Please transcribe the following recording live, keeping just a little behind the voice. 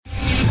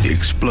The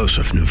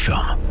explosive new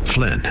film,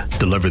 Flynn,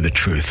 deliver the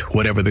truth,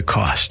 whatever the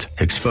cost,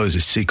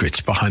 exposes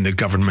secrets behind the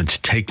government's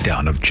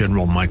takedown of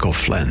General Michael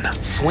Flynn.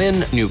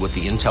 Flynn knew what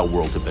the intel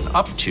world had been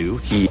up to.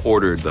 He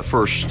ordered the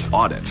first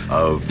audit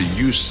of the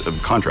use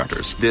of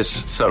contractors.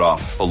 This set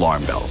off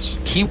alarm bells.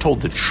 He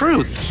told the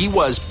truth. He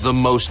was the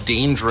most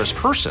dangerous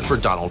person for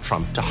Donald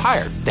Trump to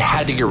hire. They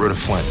had to get rid of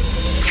Flynn.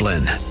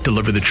 Flynn,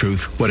 deliver the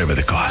truth, whatever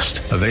the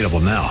cost. Available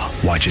now.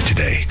 Watch it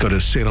today. Go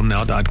to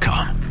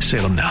salemnow.com.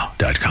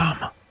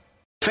 salemnow.com.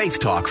 Faith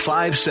Talk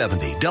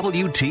 570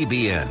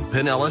 WTBN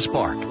Pinellas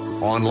Park.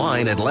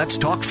 Online at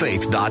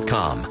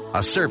letstalkfaith.com.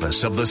 A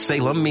service of the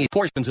Salem Media.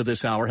 Portions of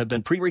this hour have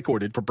been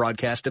pre-recorded for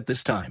broadcast at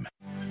this time.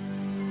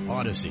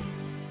 Odyssey.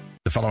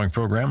 The following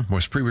program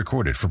was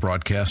pre-recorded for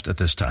broadcast at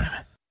this time.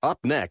 Up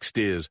next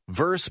is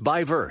Verse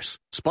by Verse,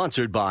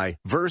 sponsored by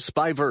Verse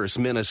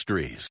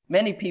Ministries.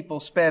 Many people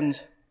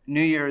spend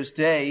New Year's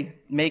Day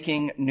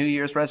making New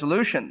Year's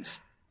resolutions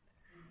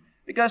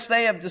because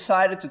they have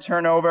decided to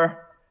turn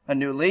over a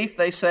new leaf,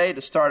 they say,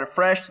 to start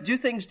afresh, to do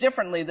things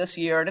differently this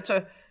year. And it's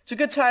a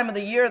good time of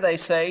the year, they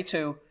say,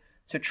 to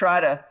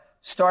try to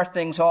start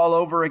things all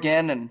over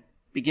again and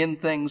begin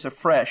things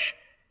afresh.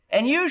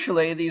 And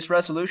usually these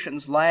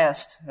resolutions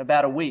last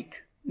about a week,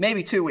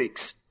 maybe 2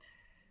 weeks.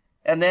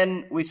 And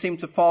then we seem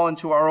to fall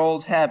into our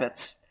old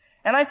habits.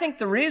 And I think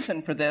the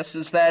reason for this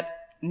is that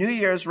New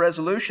Year's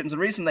resolutions, the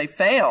reason they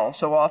fail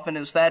so often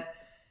is that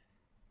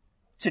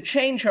to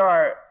change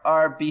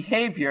our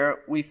behavior,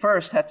 we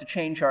first have to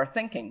change our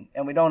thinking,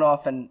 and we don't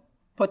often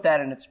put that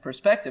in its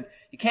perspective.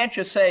 You can't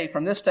just say,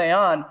 from this day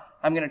on,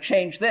 I'm going to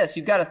change this.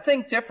 You've got to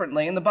think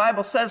differently, and the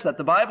Bible says that.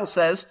 The Bible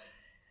says,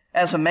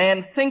 as a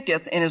man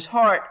thinketh in his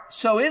heart,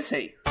 so is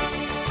he.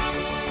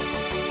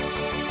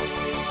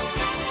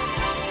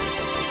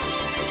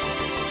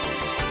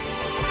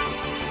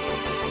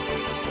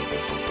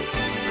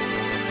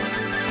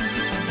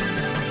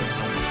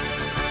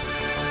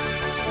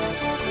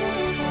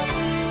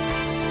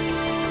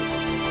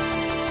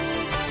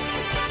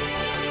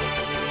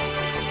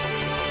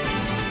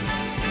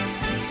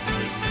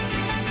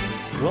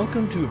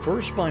 Welcome to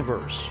Verse by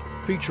Verse,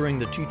 featuring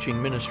the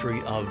teaching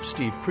ministry of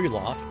Steve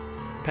Kreloff,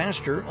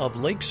 pastor of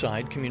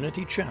Lakeside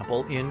Community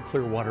Chapel in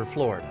Clearwater,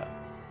 Florida.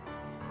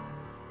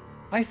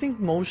 I think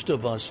most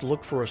of us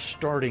look for a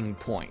starting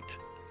point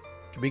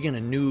to begin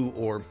a new,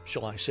 or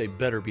shall I say,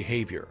 better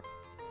behavior.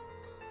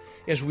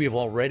 As we have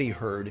already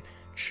heard,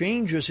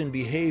 changes in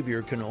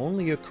behavior can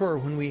only occur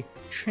when we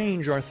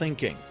change our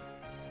thinking.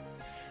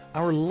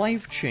 Our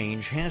life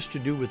change has to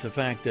do with the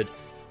fact that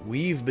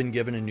we've been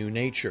given a new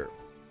nature.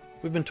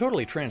 We've been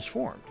totally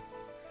transformed.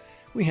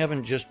 We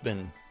haven't just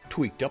been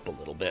tweaked up a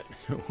little bit.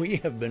 We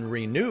have been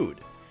renewed,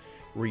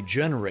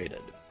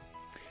 regenerated.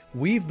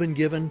 We've been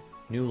given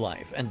new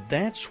life, and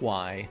that's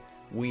why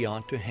we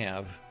ought to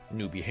have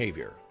new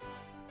behavior.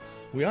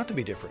 We ought to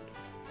be different.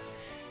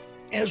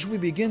 As we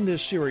begin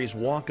this series,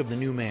 Walk of the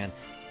New Man,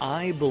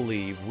 I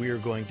believe we are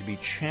going to be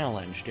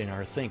challenged in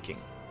our thinking,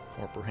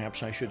 or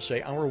perhaps I should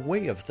say our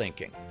way of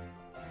thinking.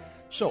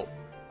 So,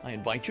 I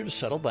invite you to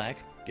settle back,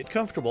 get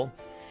comfortable,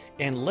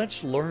 and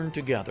let's learn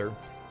together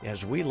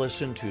as we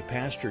listen to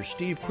Pastor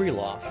Steve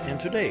Kreloff and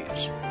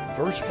today's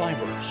Verse by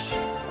Verse.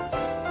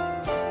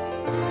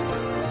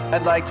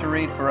 I'd like to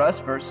read for us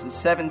verses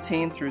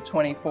 17 through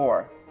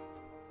 24.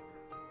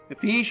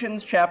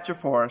 Ephesians chapter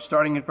 4,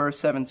 starting at verse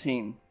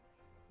 17.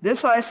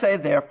 This I say,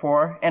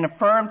 therefore, and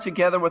affirm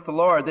together with the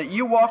Lord, that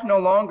you walk no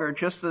longer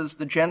just as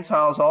the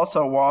Gentiles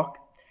also walk,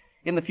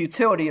 in the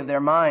futility of their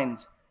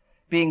mind,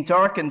 being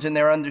darkened in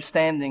their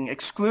understanding,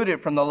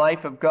 excluded from the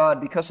life of God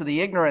because of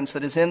the ignorance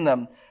that is in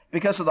them,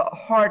 because of the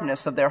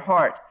hardness of their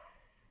heart.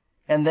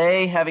 And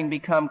they, having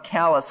become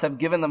callous, have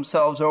given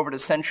themselves over to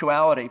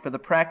sensuality for the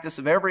practice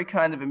of every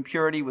kind of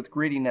impurity with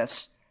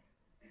greediness.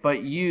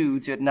 But you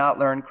did not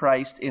learn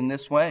Christ in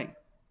this way.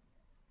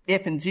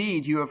 If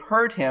indeed you have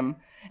heard him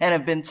and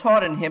have been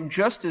taught in him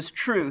just as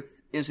truth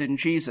is in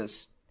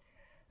Jesus,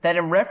 that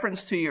in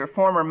reference to your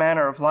former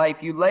manner of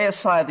life, you lay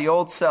aside the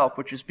old self,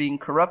 which is being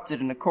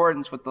corrupted in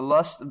accordance with the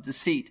lusts of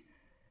deceit,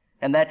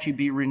 and that you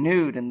be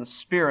renewed in the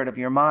spirit of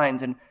your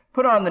mind, and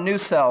put on the new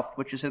self,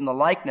 which is in the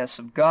likeness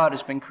of God,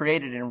 has been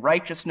created in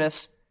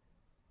righteousness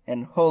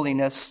and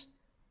holiness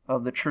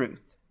of the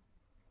truth.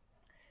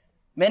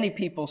 Many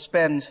people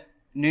spend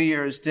New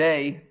Year's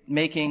Day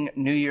making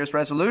New Year's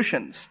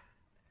resolutions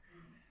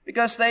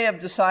because they have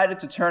decided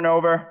to turn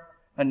over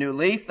a new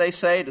leaf, they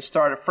say, to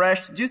start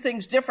afresh, to do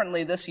things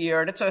differently this year.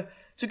 And it's a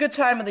good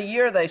time of the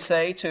year, they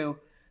say, to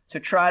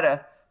try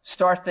to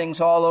start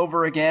things all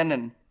over again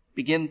and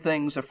begin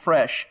things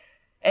afresh.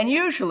 And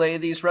usually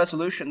these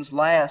resolutions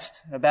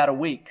last about a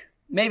week,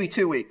 maybe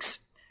 2 weeks.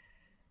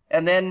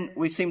 And then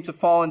we seem to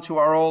fall into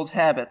our old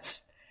habits.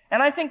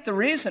 And I think the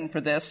reason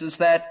for this is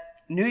that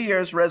New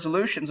Year's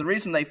resolutions, the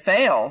reason they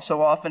fail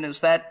so often is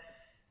that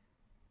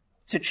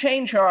to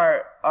change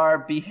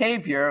our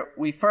behavior,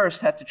 we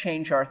first have to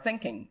change our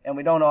thinking, and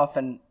we don't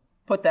often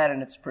put that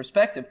in its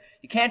perspective.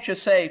 You can't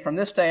just say, from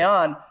this day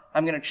on,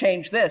 I'm going to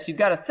change this. You've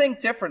got to think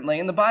differently,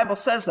 and the Bible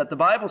says that. The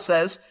Bible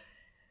says,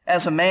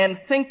 As a man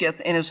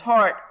thinketh in his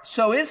heart,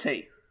 so is he.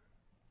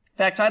 In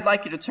fact, I'd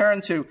like you to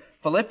turn to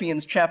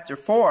Philippians chapter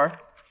 4.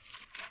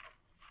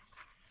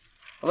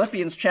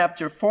 Philippians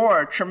chapter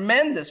 4, a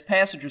tremendous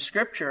passage of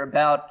Scripture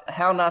about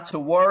how not to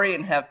worry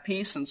and have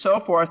peace and so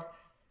forth.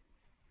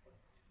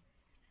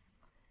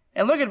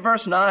 And look at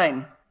verse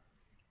 9.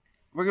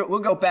 We'll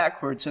go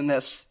backwards in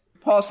this.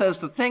 Paul says,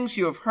 the things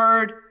you have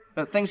heard,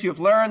 the things you have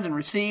learned and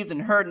received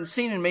and heard and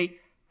seen in me,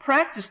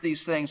 practice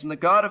these things, and the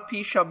God of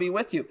peace shall be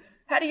with you.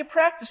 How do you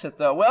practice it,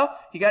 though? Well,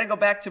 you got to go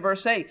back to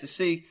verse 8 to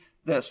see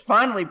this.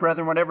 Finally,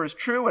 brethren, whatever is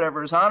true,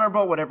 whatever is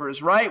honorable, whatever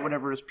is right,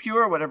 whatever is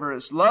pure, whatever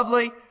is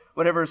lovely,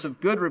 whatever is of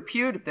good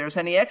repute, if there is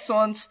any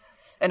excellence,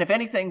 and if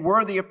anything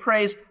worthy of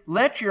praise,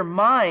 let your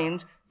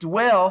mind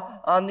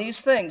dwell on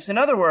these things. In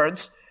other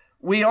words,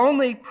 we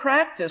only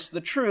practice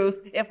the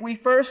truth if we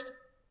first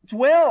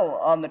dwell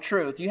on the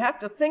truth. You have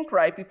to think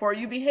right before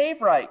you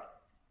behave right.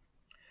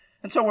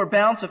 And so we're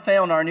bound to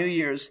fail in our New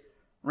Year's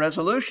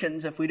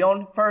resolutions if we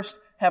don't first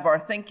have our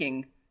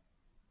thinking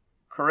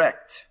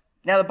correct.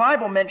 Now, the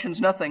Bible mentions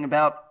nothing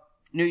about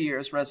New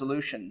Year's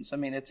resolutions. I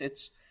mean,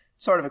 it's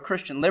sort of a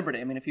Christian liberty.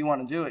 I mean, if you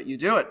want to do it, you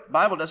do it. The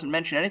Bible doesn't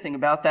mention anything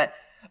about that.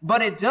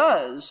 But it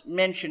does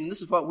mention,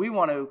 this is what we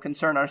want to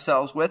concern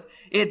ourselves with,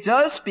 it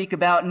does speak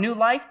about new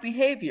life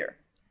behavior,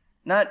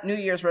 not New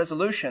Year's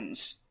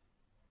resolutions.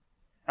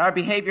 Our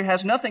behavior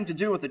has nothing to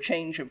do with a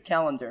change of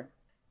calendar,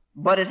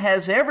 but it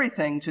has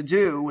everything to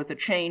do with a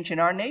change in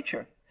our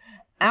nature.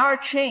 Our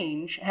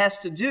change has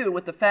to do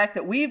with the fact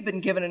that we've been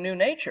given a new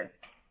nature.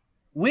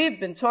 We've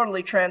been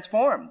totally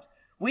transformed.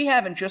 We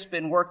haven't just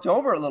been worked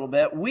over a little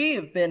bit. We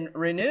have been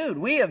renewed.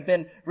 We have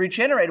been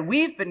regenerated.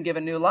 We've been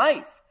given new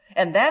life.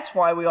 And that's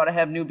why we ought to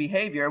have new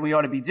behavior. We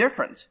ought to be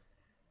different.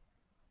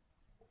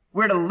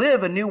 We're to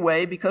live a new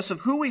way because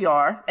of who we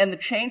are and the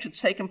change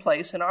that's taken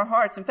place in our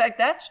hearts. In fact,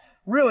 that's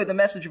really the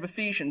message of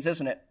Ephesians,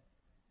 isn't it?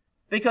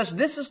 Because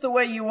this is the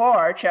way you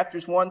are,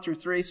 chapters 1 through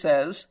 3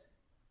 says.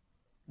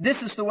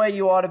 This is the way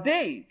you ought to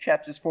be,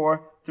 chapters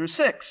 4 through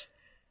 6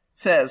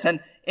 says. And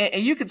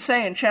you could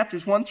say in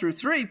chapters 1 through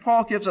 3,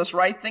 Paul gives us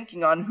right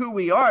thinking on who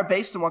we are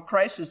based on what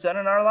Christ has done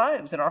in our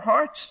lives, in our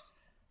hearts.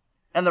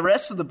 And the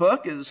rest of the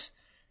book is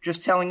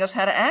just telling us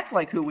how to act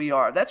like who we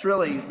are. That's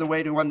really the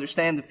way to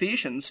understand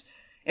Ephesians.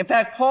 In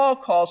fact, Paul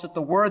calls it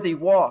the worthy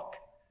walk.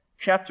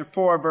 Chapter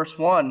 4, verse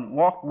 1,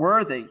 walk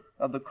worthy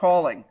of the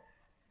calling.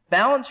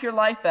 Balance your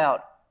life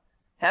out.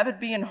 Have it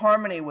be in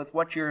harmony with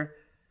what you're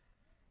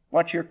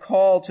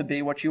called to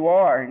be, what you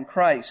are in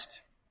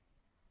Christ.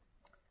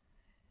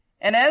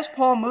 And as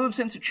Paul moves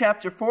into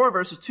chapter 4,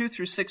 verses 2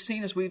 through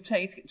 16, as we've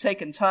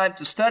taken time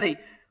to study,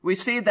 we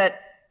see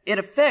that it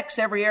affects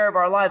every area of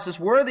our lives. This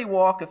worthy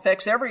walk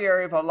affects every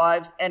area of our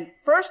lives. And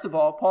first of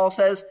all, Paul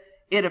says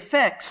it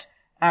affects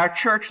our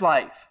church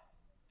life.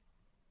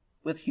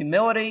 With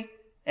humility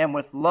and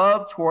with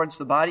love towards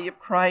the body of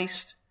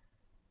Christ,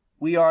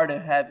 we are to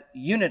have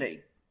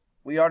unity.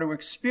 We are to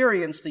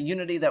experience the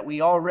unity that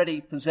we already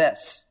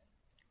possess.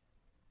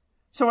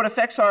 So it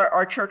affects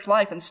our church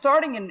life. And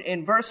starting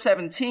in verse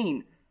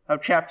 17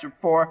 of chapter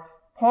 4,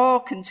 Paul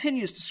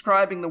continues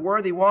describing the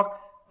worthy walk,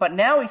 but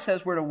now he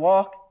says we're to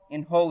walk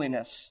in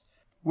holiness.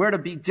 We're to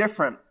be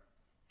different.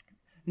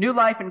 New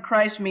life in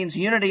Christ means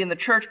unity in the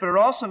church, but it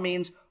also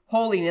means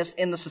holiness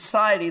in the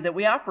society that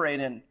we operate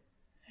in.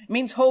 It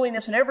means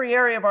holiness in every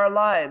area of our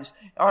lives,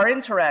 our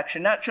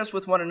interaction, not just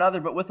with one another,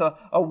 but with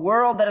a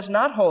world that is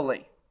not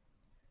holy.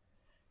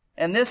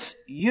 And this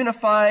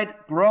unified,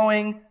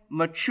 growing,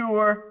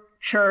 mature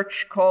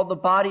church called the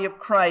body of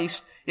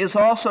Christ is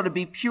also to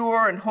be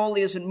pure and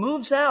holy as it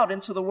moves out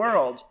into the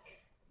world.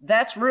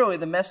 That's really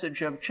the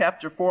message of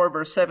chapter 4,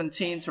 verse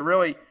 17 to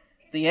really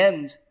the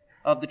end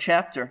of the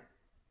chapter.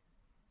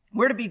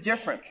 We're to be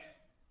different.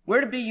 We're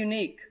to be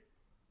unique.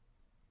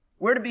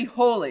 We're to be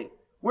holy.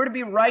 We're to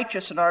be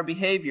righteous in our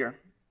behavior.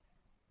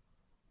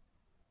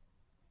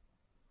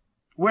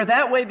 We're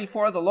that way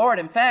before the Lord.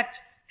 In fact,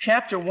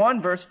 chapter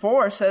 1, verse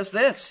 4 says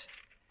this,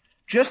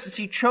 just as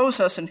he chose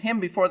us in him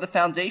before the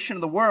foundation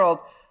of the world,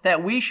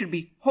 that we should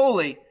be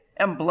holy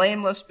and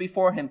blameless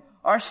before him.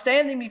 Our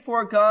standing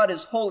before God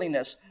is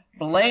holiness,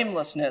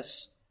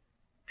 blamelessness,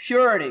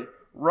 purity,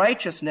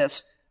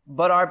 righteousness,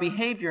 but our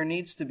behavior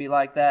needs to be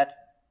like that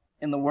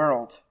in the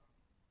world.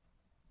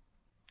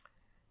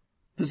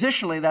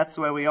 Positionally, that's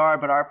the way we are,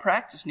 but our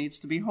practice needs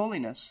to be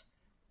holiness.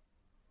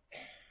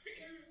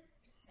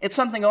 It's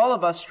something all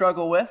of us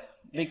struggle with,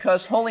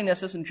 because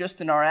holiness isn't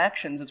just in our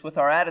actions, it's with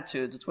our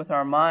attitudes, it's with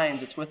our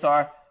mind, it's with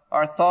our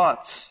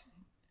thoughts.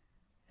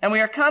 And we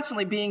are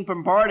constantly being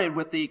bombarded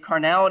with the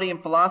carnality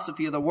and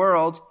philosophy of the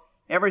world,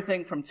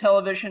 everything from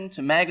television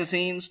to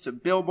magazines to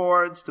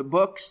billboards to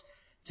books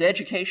to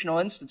educational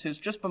institutes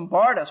just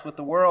bombard us with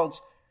the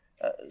world's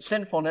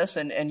sinfulness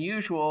and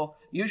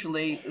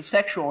usually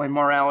sexual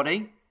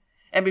immorality.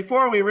 And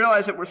before we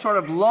realize it, we're sort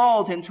of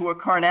lulled into a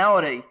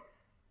carnality,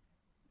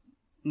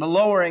 the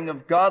lowering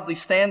of godly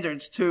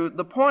standards to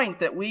the point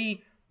that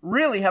we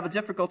really have a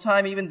difficult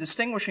time even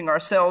distinguishing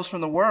ourselves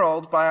from the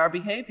world by our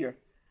behavior.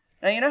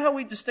 Now, you know how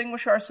we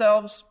distinguish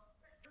ourselves?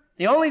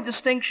 The only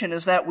distinction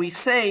is that we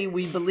say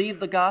we believe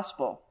the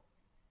gospel.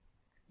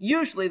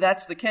 Usually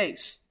that's the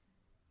case.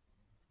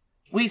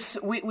 We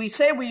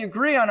say we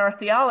agree on our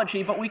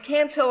theology, but we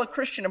can't tell a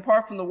Christian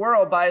apart from the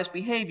world by his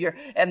behavior,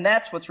 and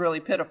that's what's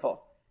really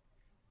pitiful.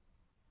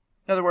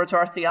 In other words,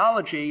 our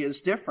theology is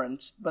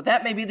different, but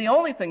that may be the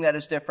only thing that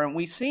is different.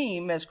 We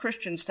seem, as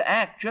Christians, to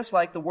act just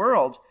like the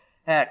world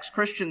acts.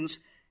 Christians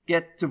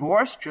get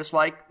divorced just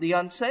like the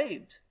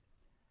unsaved.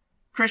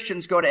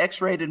 Christians go to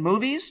X-rated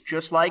movies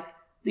just like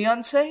the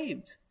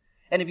unsaved.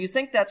 And if you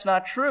think that's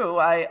not true,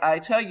 I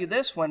tell you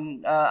this,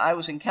 when I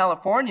was in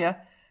California,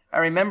 I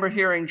remember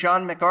hearing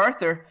John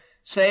MacArthur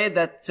say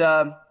that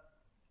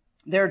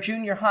their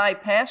junior high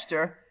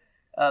pastor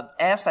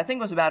asked, I think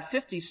it was about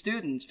 50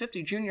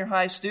 junior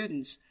high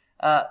students,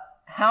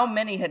 how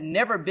many had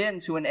never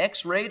been to an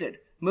X-rated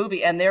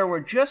movie, and there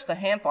were just a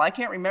handful. I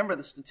can't remember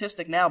the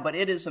statistic now, but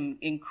it is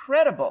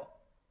incredible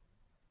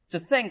to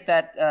think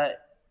that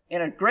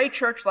in a great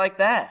church like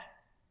that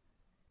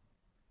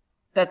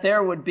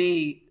there would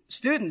be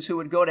students who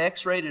would go to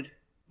X-rated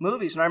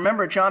movies. And I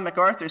remember John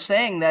MacArthur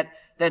saying that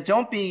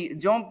don't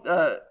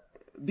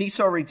be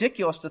so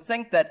ridiculous to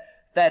think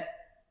that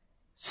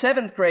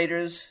seventh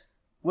graders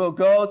will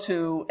go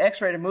to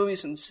X-rated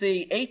movies and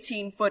see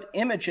 18-foot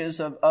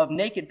images of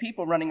naked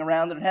people running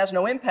around, that it has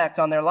no impact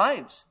on their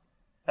lives,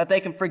 that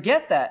they can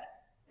forget that.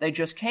 They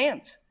just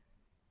can't.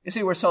 You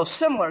see, we're so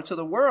similar to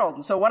the world.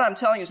 And so what I'm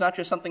telling you is not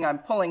just something I'm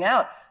pulling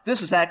out.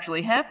 This is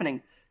actually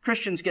happening.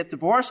 Christians get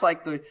divorced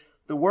like the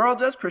world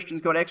does.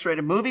 Christians go to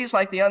X-rated movies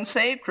like the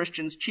unsaved.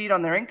 Christians cheat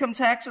on their income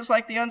taxes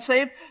like the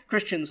unsaved.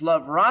 Christians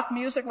love rock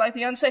music like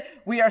the unsaved.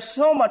 We are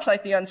so much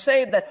like the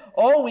unsaved that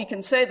all we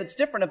can say that's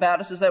different about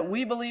us is that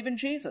we believe in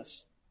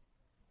Jesus.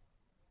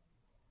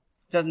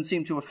 It doesn't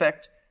seem to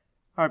affect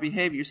our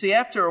behavior. You see,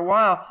 after a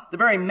while, the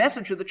very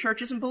message of the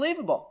church isn't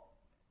believable.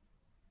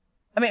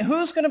 I mean,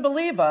 who's going to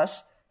believe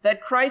us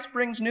that Christ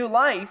brings new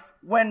life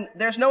when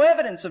there's no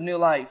evidence of new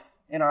life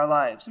in our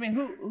lives? I mean,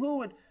 who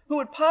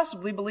would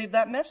possibly believe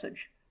that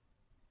message?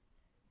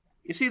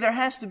 You see, there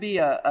has to be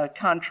a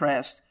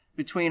contrast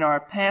between our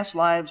past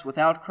lives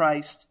without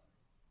Christ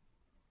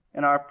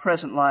and our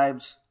present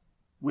lives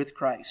with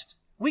Christ.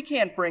 We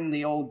can't bring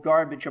the old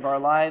garbage of our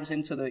lives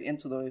into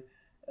the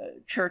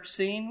church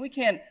scene. We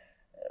can't.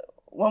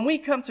 When we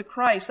come to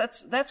Christ,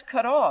 that's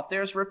cut off.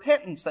 There's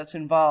repentance that's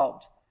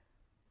involved.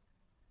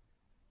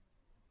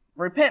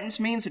 Repentance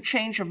means a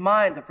change of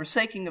mind, the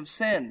forsaking of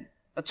sin,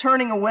 a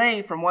turning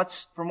away from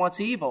what's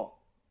evil.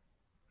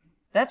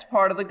 That's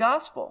part of the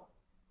gospel.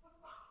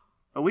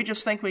 But we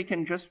just think we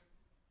can just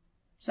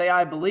say,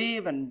 I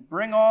believe, and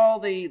bring all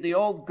the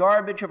old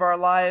garbage of our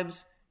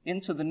lives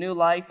into the new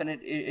life, and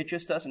it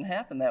just doesn't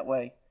happen that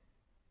way.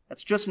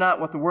 That's just not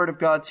what the Word of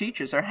God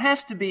teaches. There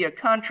has to be a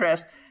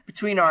contrast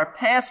between our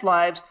past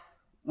lives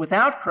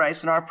without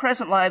Christ and our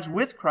present lives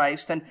with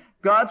Christ, and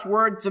God's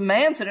Word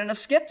demands it, and a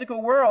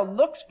skeptical world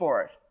looks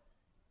for it.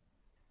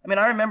 I mean,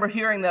 I remember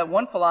hearing that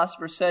one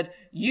philosopher said,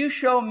 you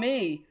show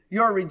me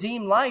your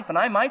redeemed life, and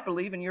I might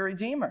believe in your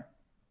Redeemer.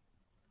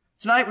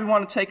 Tonight we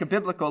want to take a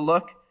biblical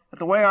look at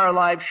the way our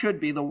lives should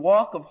be, the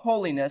walk of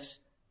holiness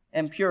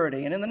and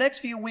purity. And in the next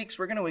few weeks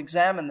we're going to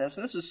examine this.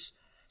 And this is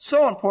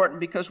so important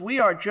because we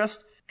are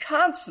just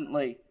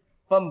constantly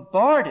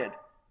bombarded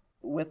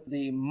with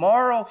the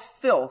moral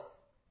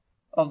filth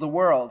of the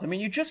world. I mean,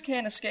 you just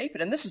can't escape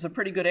it. And this is a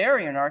pretty good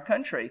area in our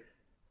country.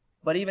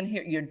 But even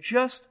here, you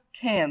just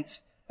can't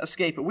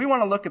escape it. We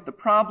want to look at the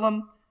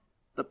problem,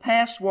 the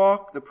past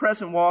walk, the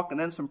present walk, and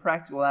then some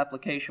practical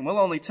application. We'll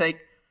only take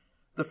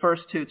the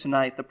first two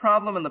tonight, the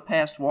problem and the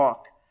past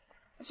walk.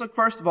 Let's look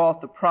first of all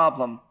at the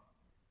problem.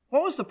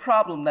 What was the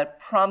problem that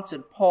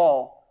prompted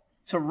Paul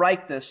to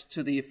write this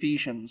to the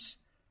Ephesians?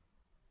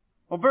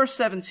 Well, verse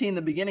 17,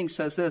 the beginning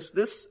says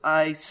this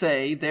I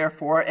say,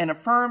 therefore, and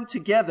affirm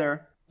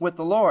together with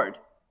the Lord,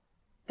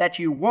 that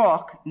you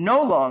walk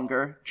no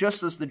longer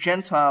just as the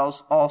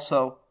Gentiles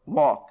also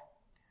walk.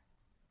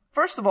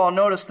 First of all,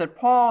 notice that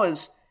Paul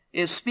is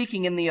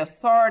speaking in the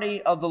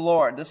authority of the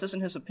Lord. This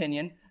isn't his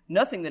opinion.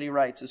 Nothing that he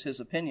writes is his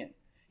opinion.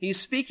 He's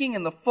speaking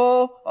in the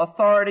full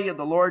authority of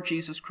the Lord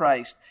Jesus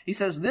Christ. He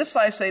says, this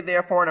I say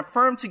therefore, and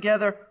affirm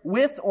together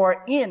with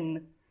or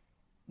in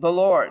the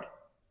Lord.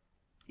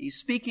 He's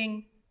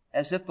speaking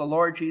as if the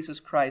Lord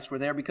Jesus Christ were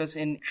there, because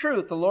in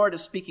truth, the Lord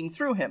is speaking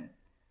through him.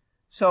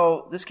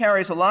 So this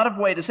carries a lot of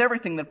weight as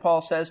everything that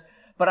Paul says,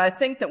 but I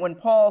think that when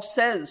Paul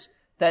says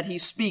that he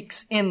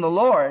speaks in the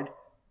Lord,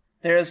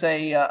 there's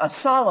a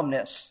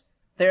solemnness.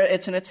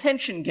 It's an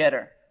attention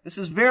getter. This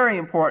is very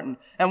important.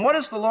 And what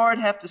does the Lord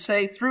have to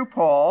say through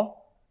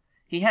Paul?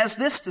 He has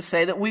this to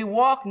say, that we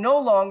walk no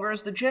longer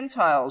as the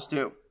Gentiles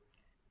do.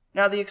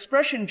 Now, the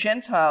expression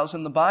Gentiles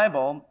in the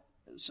Bible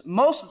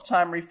most of the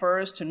time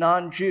refers to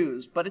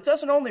non-Jews, but it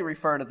doesn't only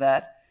refer to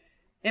that.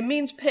 It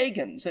means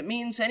pagans. It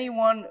means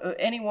anyone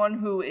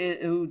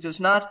who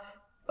does not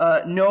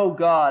know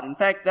God. In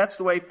fact, that's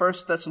the way 1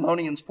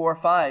 Thessalonians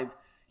 4:5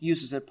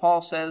 uses it.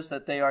 Paul says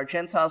that they are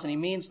Gentiles, and he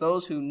means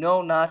those who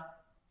know not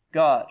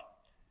God.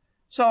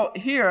 So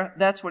here,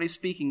 that's what he's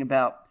speaking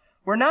about.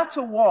 We're not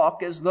to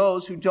walk as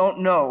those who don't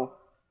know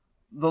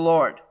the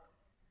Lord.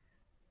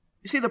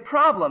 You see, the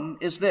problem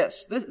is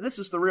this. This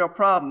is the real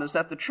problem, is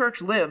that the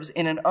church lives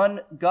in an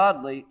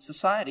ungodly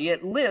society.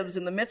 It lives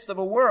in the midst of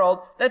a world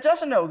that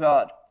doesn't know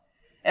God.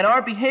 And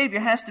our behavior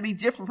has to be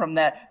different from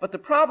that. But the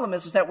problem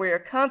is that we are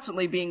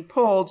constantly being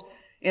pulled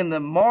in the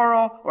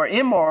moral or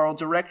immoral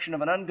direction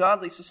of an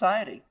ungodly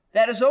society.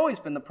 That has always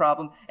been the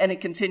problem, and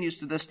it continues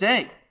to this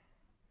day.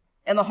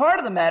 And the heart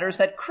of the matter is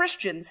that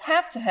Christians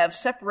have to have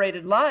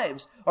separated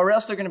lives, or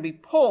else they're going to be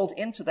pulled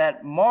into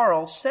that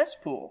moral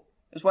cesspool,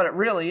 is what it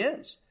really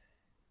is.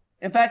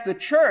 In fact, the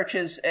church,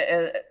 as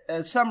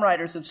some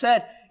writers have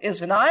said,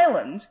 is an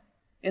island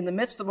in the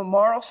midst of a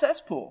moral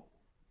cesspool.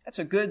 That's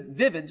a good,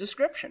 vivid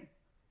description.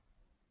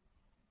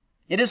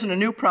 It isn't a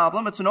new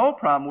problem, it's an old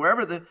problem.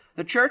 Wherever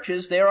the church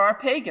is, there are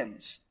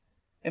pagans.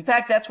 In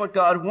fact, that's what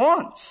God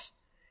wants.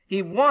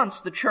 He wants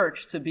the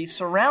church to be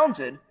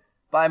surrounded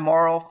by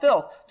moral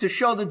filth, to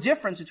show the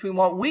difference between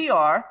what we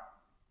are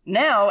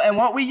now and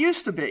what we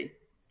used to be.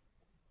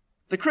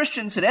 The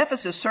Christians at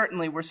Ephesus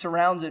certainly were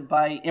surrounded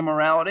by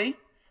immorality.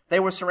 They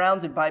were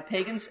surrounded by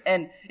pagans,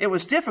 and it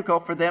was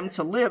difficult for them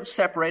to live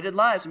separated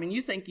lives. I mean,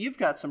 you think you've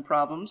got some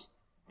problems.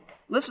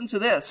 Listen to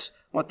this,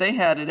 what they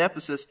had at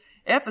Ephesus.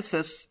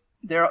 Ephesus,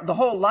 the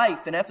whole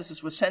life in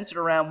Ephesus was centered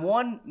around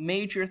one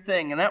major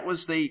thing, and that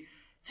was the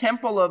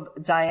temple of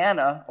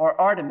Diana, or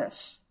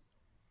Artemis.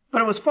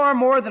 But it was far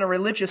more than a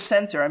religious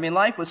center. I mean,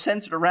 life was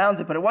centered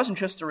around it, but it wasn't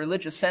just a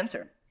religious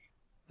center.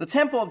 The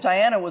temple of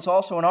Diana was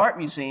also an art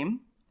museum.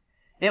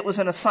 It was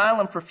an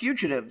asylum for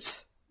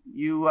fugitives.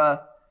 You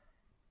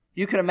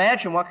can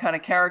imagine what kind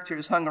of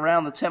characters hung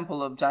around the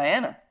temple of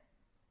Diana.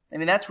 I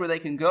mean, that's where they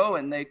can go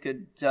and they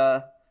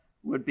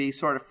would be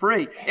sort of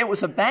free. It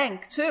was a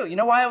bank, too. You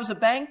know why it was a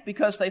bank?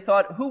 Because they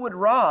thought, who would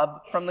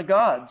rob from the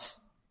gods?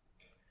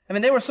 I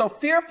mean, they were so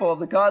fearful of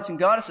the gods and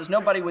goddesses,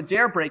 nobody would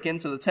dare break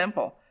into the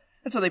temple.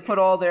 And so they put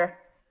all their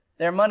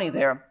money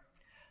there.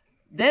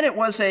 Then it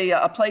was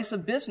a place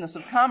of business,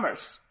 of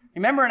commerce.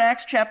 Remember in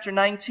Acts chapter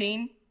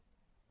 19,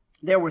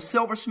 there were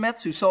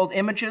silversmiths who sold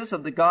images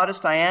of the goddess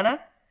Diana.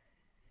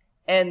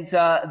 And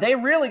they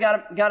really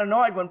got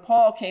annoyed when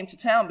Paul came to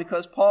town,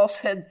 because Paul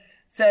said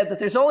that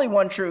there's only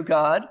one true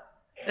God.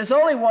 There's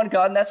only one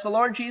God, and that's the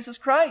Lord Jesus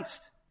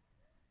Christ.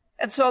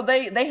 And so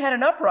they had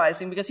an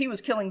uprising because he was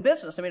killing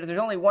business. I mean, if there's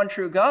only one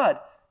true God,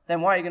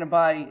 then why are you going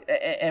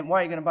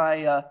to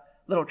buy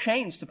little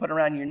chains to put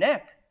around your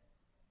neck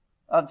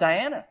of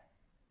Diana?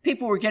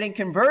 People were getting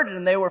converted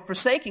and they were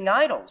forsaking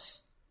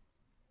idols.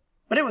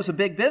 But it was a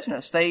big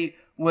business. They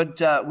would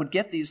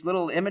get these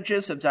little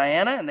images of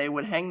Diana and they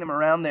would hang them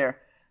around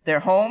their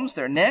homes,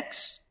 their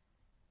necks,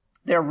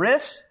 their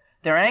wrists,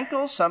 their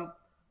ankles. Some,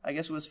 I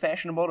guess it was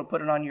fashionable to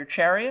put it on your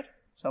chariot.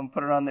 Some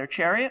put it on their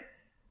chariot.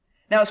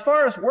 Now, as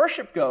far as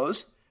worship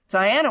goes,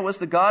 Diana was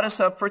the goddess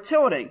of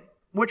fertility,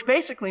 which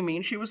basically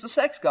means she was the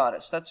sex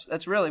goddess.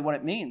 That's really what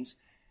it means.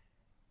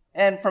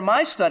 And from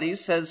my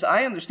studies, as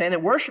I understand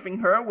it, worshiping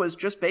her was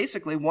just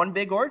basically one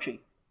big orgy.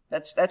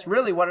 That's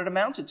really what it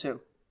amounted to.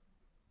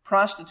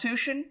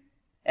 Prostitution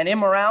and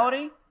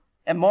immorality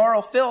and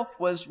moral filth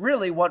was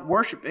really what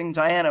worshiping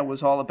Diana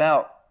was all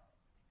about.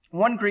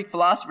 One Greek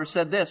philosopher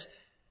said this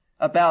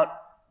about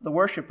the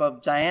worship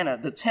of Diana: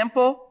 the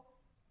temple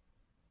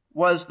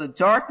was the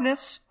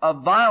darkness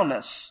of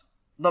vileness,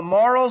 the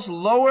morals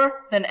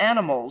lower than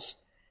animals,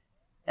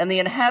 and the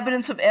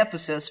inhabitants of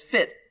Ephesus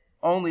fit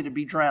only to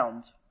be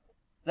drowned.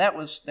 That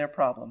was their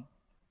problem.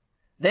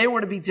 They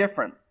were to be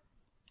different,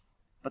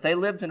 but they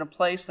lived in a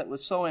place that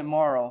was so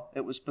immoral,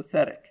 it was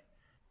pathetic.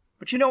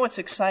 But you know what's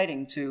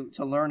exciting to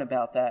learn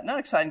about that? Not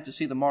exciting to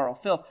see the moral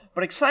filth,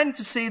 but exciting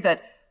to see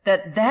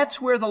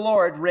that's where the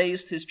Lord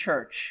raised his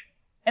church.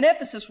 And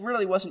Ephesus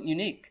really wasn't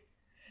unique.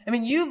 I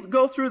mean, you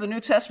go through the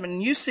New Testament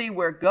and you see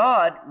where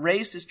God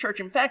raised his church.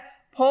 In fact,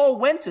 Paul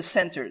went to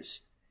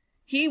centers.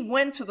 He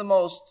went to the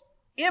most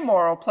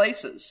immoral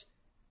places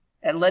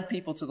and led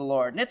people to the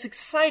Lord. And it's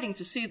exciting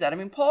to see that. I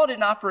mean, Paul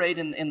didn't operate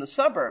in the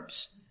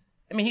suburbs.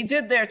 I mean, he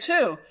did there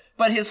too,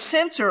 but his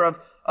center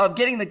of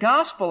getting the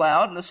gospel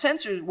out, and the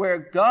center where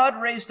God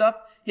raised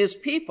up his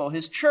people,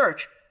 his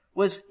church,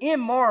 was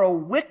immoral,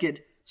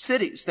 wicked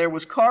cities. There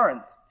was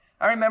Corinth.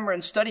 I remember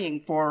in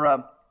studying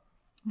for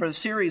the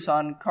series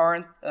on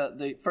Corinth,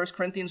 the 1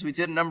 Corinthians we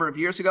did a number of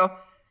years ago,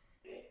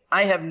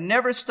 I have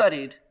never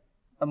studied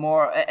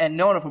and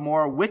known of a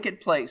more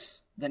wicked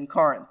place than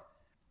Corinth.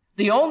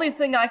 The only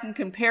thing I can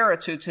compare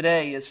it to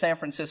today is San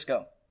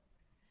Francisco.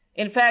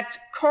 In fact,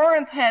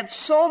 Corinth had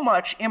so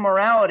much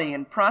immorality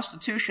and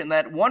prostitution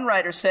that one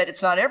writer said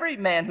it's not every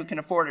man who can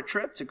afford a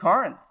trip to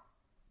Corinth.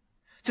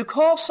 To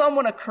call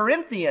someone a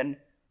Corinthian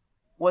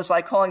was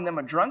like calling them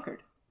a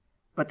drunkard.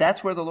 But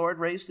that's where the Lord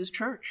raised his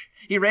church.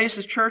 He raised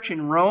his church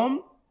in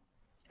Rome.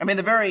 I mean,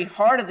 the very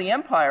heart of the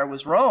empire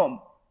was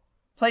Rome.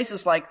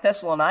 Places like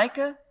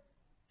Thessalonica,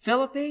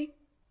 Philippi,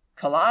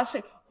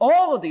 Colossae,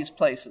 all of these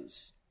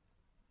places.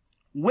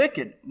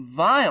 Wicked,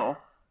 vile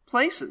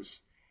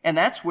places. And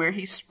that's where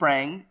he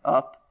sprang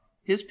up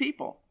his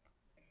people.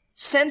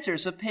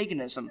 Centers of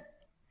paganism.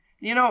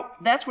 You know,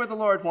 that's where the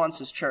Lord wants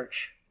his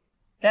church.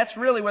 That's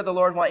really where the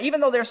Lord wants,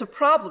 even though there's a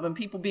problem in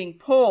people being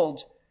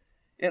pulled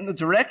in the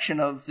direction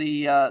of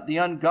the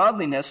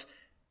ungodliness,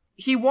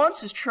 he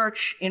wants his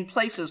church in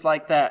places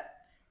like that.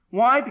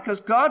 Why?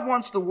 Because God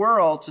wants the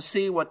world to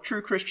see what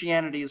true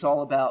Christianity is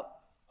all about.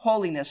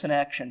 Holiness in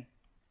action.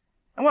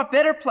 And what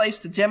better place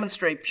to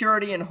demonstrate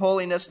purity and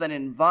holiness than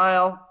in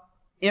vile,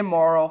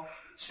 immoral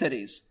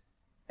cities?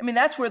 I mean,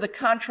 that's where the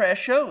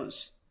contrast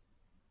shows.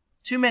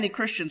 Too many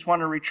Christians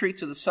want to retreat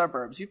to the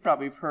suburbs. You've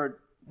probably heard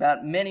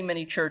about many,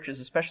 many churches,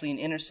 especially in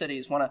inner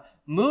cities, want to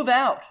move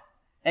out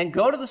and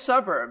go to the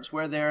suburbs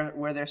where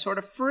they're sort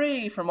of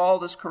free from all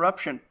this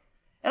corruption.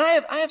 And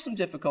I have some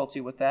difficulty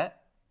with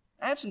that.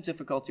 I have some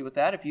difficulty with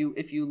that if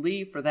you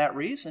leave for that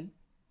reason.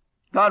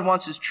 God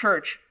wants his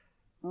church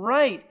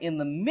right in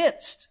the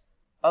midst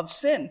of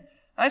sin.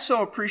 I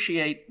so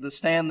appreciate the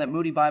stand that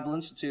Moody Bible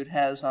Institute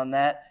has on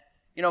that.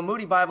 You know,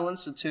 Moody Bible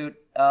Institute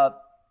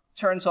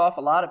turns off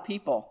a lot of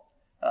people,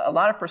 a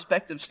lot of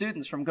prospective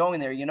students from going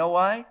there. You know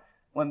why?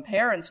 When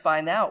parents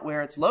find out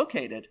where it's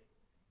located,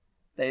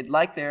 they'd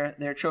like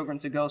their children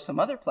to go some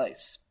other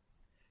place.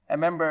 I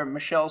remember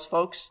Michelle's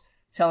folks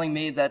telling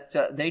me that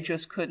they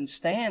just couldn't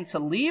stand to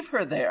leave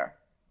her there.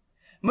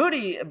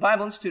 Moody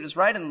Bible Institute is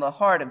right in the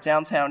heart of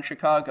downtown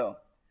Chicago.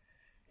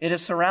 It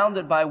is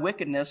surrounded by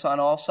wickedness on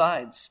all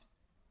sides.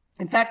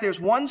 In fact, there's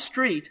one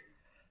street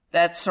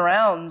that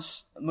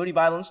surrounds Moody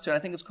Bible Institute. I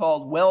think it's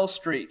called Well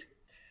Street.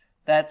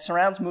 That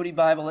surrounds Moody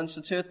Bible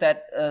Institute,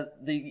 that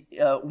the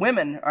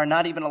women are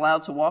not even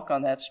allowed to walk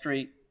on that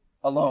street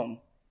alone.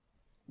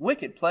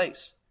 Wicked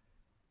place.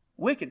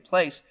 Wicked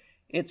place.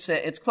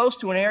 It's close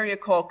to an area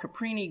called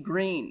Caprini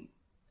Green.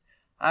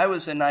 I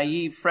was a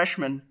naive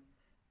freshman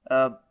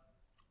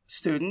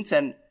student,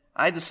 and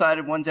I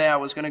decided one day I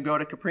was going to go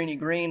to Caprini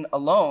Green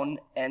alone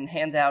and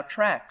hand out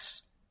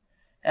tracts.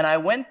 And I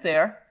went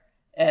there,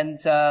 and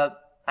I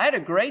had a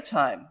great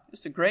time,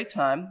 just a great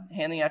time,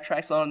 handing out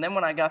tracts alone. And then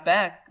when I got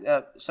back,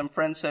 some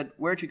friends said,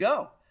 "Where'd you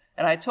go?"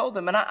 And I told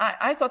them, and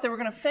I thought they were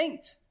going to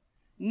faint.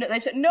 They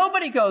said,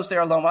 "Nobody goes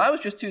there alone." Well, I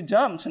was just too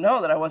dumb to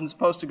know that I wasn't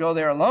supposed to go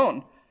there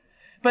alone.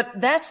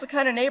 But that's the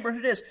kind of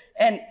neighborhood it is.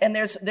 And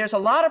there's a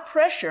lot of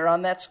pressure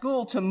on that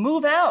school to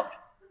move out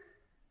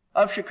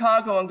of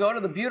Chicago and go to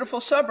the beautiful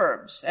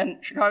suburbs.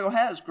 And Chicago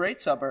has great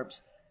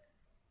suburbs.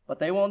 But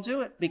they won't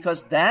do it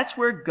because that's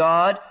where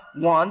God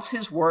wants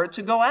his word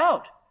to go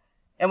out.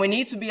 And we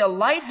need to be a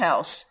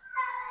lighthouse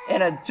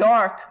in a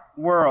dark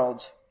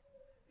world.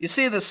 You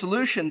see, the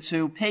solution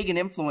to pagan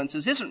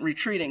influences isn't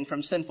retreating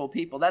from sinful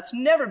people. That's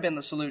never been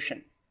the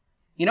solution.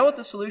 You know what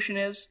the solution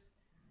is?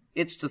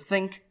 It's to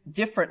think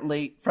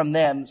differently from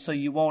them so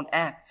you won't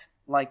act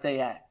like they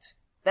act.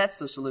 That's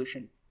the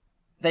solution.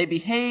 They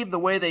behave the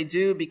way they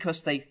do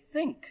because they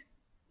think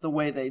the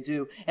way they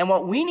do. And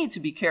what we need to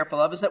be careful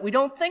of is that we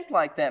don't think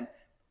like them.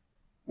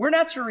 We're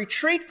not to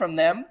retreat from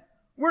them.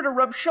 We're to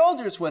rub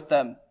shoulders with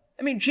them.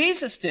 I mean,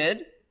 Jesus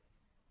did.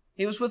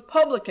 He was with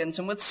publicans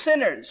and with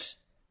sinners.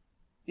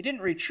 He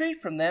didn't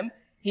retreat from them.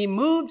 He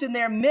moved in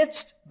their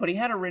midst, but he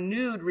had a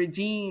renewed,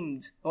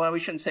 redeemed, well, we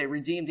shouldn't say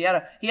redeemed. He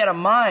had a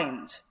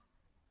mind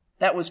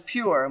that was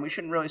pure, and we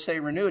shouldn't really say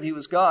renewed. He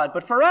was God.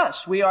 But for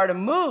us, we are to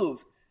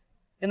move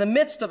in the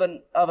midst of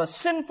a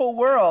sinful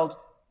world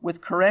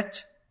with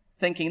correct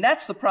thinking.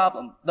 That's the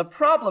problem. The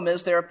problem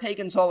is there are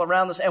pagans all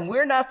around us, and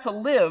we're not to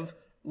live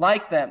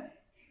like them.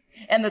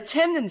 And the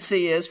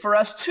tendency is for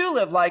us to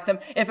live like them.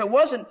 If it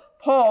wasn't,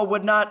 Paul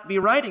would not be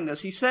writing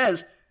this. He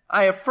says,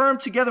 "I affirm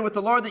together with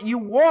the Lord that you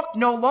walk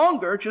no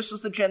longer just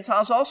as the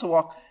Gentiles also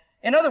walk."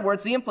 In other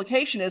words, the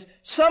implication is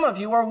some of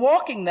you are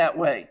walking that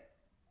way,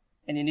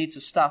 and you need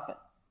to stop it.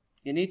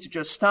 You need to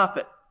just stop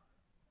it.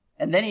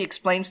 And then he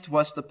explains to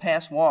us the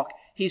past walk.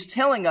 He's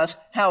telling us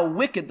how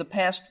wicked the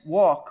past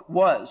walk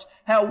was,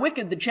 how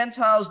wicked the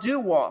Gentiles do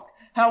walk,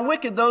 how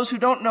wicked those who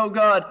don't know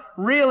God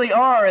really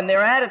are in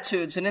their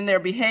attitudes and in their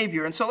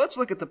behavior. And so let's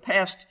look at the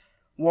past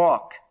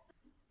walk.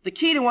 The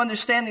key to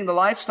understanding the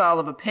lifestyle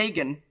of a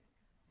pagan,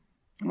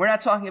 we're not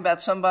talking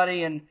about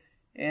somebody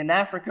in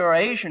Africa or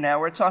Asia now.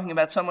 We're talking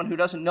about someone who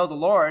doesn't know the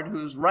Lord,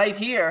 who's right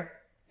here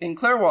in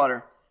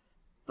Clearwater.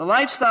 The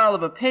lifestyle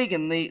of a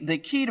pagan, the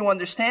key to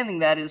understanding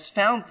that is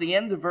found at the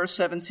end of verse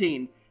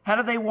 17. How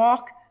do they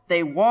walk?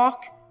 They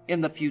walk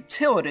in the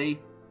futility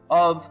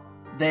of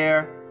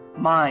their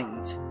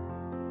mind.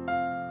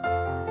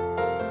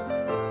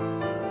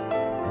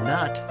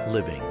 Not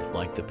living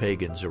like the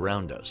pagans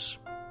around us.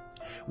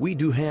 We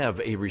do have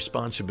a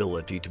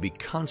responsibility to be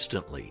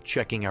constantly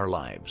checking our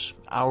lives,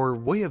 our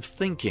way of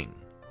thinking,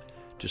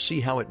 to see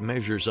how it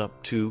measures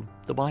up to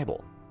the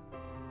Bible.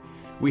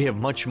 We have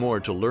much more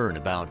to learn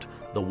about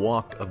the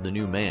walk of the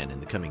new man in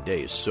the coming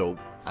days, so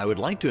I would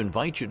like to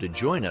invite you to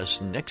join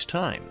us next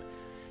time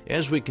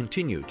as we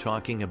continue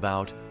talking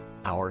about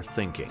our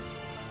thinking.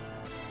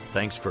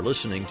 Thanks for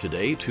listening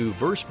today to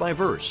Verse by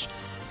Verse,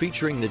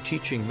 featuring the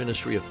teaching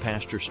ministry of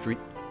Pastor Steve.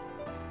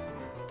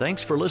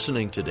 Thanks for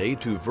listening today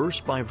to Verse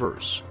by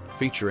Verse,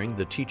 featuring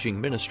the teaching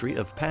ministry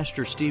of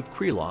Pastor Steve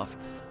Kreloff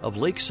of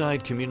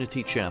Lakeside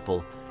Community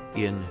Chapel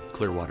in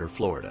Clearwater,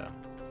 Florida.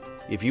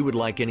 If you would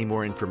like any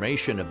more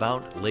information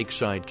about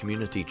Lakeside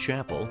Community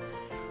Chapel,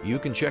 you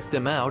can check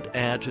them out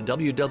at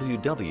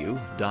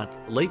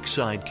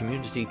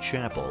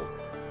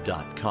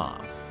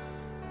www.lakesidecommunitychapel.com.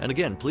 And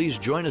again, please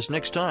join us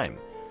next time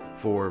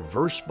for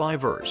Verse by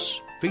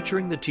Verse,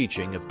 featuring the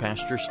teaching of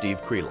Pastor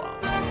Steve Kreloff.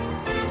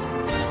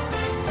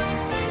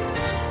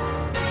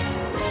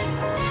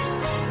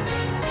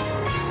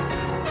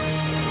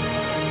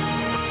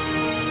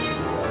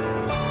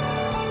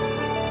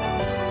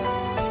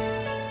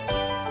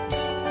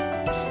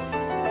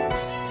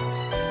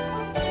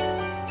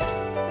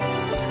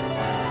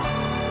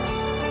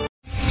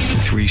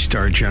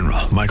 Three-star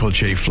General Michael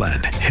J.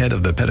 Flynn, head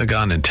of the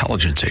Pentagon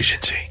Intelligence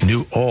Agency,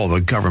 knew all the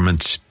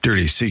government's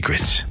dirty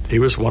secrets. He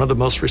was one of the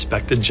most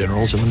respected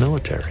generals in the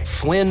military.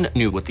 Flynn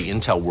knew what the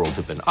intel world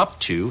had been up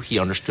to. He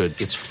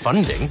understood its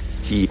funding.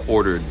 He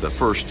ordered the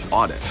first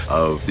audit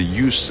of the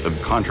use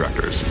of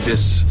contractors.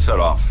 This set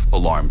off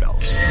alarm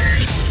bells.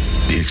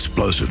 The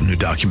explosive new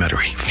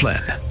documentary,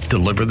 Flynn,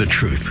 Deliver the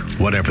Truth,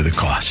 Whatever the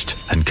Cost,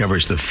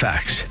 uncovers the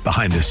facts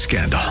behind this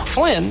scandal.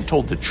 Flynn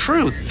told the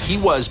truth. He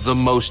was the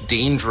most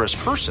dangerous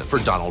person for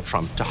Donald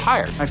Trump to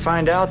hire. I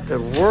find out the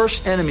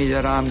worst enemy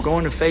that I'm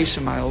going to face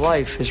in my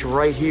life is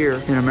right here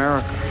in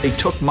America. They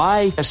took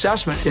my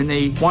assessment and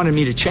they wanted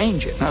me to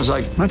change it. And I was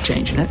like, I'm not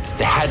changing it.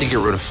 They had to get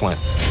rid of Flynn.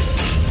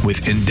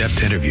 With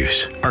in-depth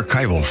interviews,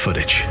 archival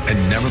footage, and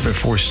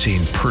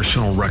never-before-seen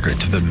personal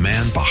records of the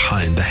man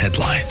behind the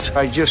headlines.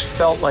 I just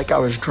felt like I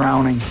was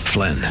drowning.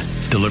 Flynn,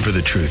 Deliver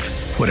the Truth,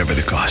 Whatever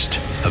the Cost.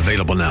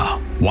 Available now.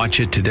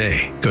 Watch it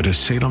today. Go to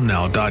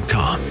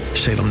salemnow.com.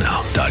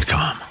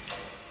 salemnow.com.